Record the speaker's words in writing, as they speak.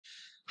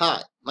Hi,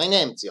 my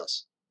name is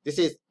Tsuyoshi. This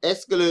is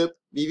S Group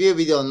review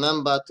video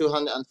number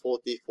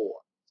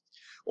 244.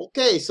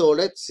 Okay, so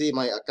let's see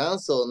my account.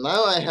 So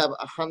now I have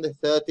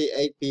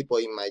 138 people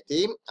in my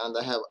team, and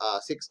I have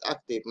 6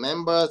 active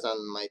members,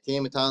 and my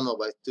team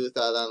turnover is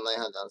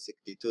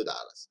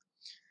 $2,962.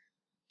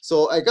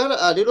 So I got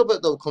a little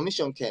bit of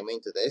commission came in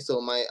today, so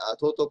my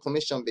total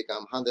commission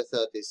become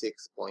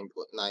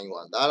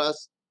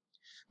 $136.91.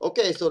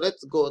 Okay, so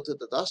let's go to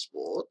the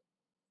dashboard.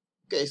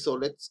 Okay, so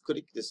let's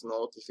click this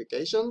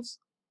notifications.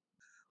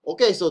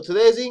 Okay, so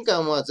today's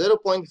income was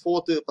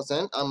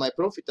 0.42% and my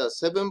profit is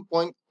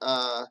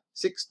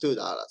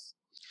 $7.62.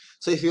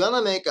 So if you want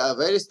to make a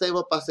very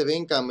stable passive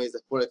income with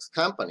a Forex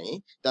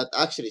company that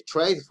actually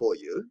trades for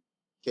you,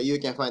 okay, you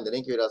can find the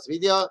link below this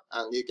video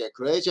and you can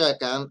create your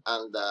account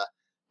and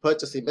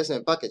purchase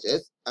investment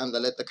packages and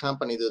let the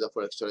company do the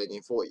Forex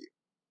trading for you.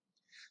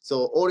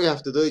 So all you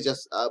have to do is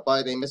just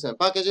buy the investment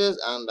packages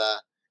and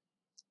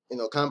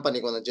company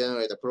gonna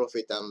generate a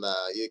profit and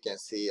you can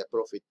see a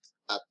profit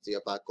at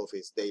your back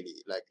office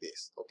daily like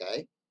this.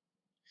 Okay,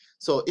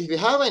 so if you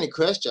have any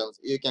questions,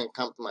 you can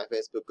come to my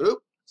Facebook group.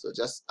 So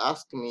just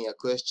ask me a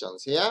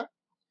questions here,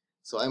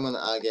 so I'm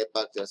gonna get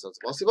back to you as soon as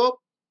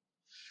possible.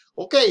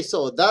 Okay,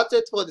 so that's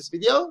it for this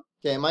video.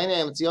 Okay, my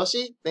name is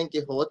Tsuyoshi. Thank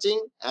you for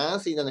watching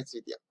and see you in the next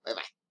video. Bye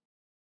bye.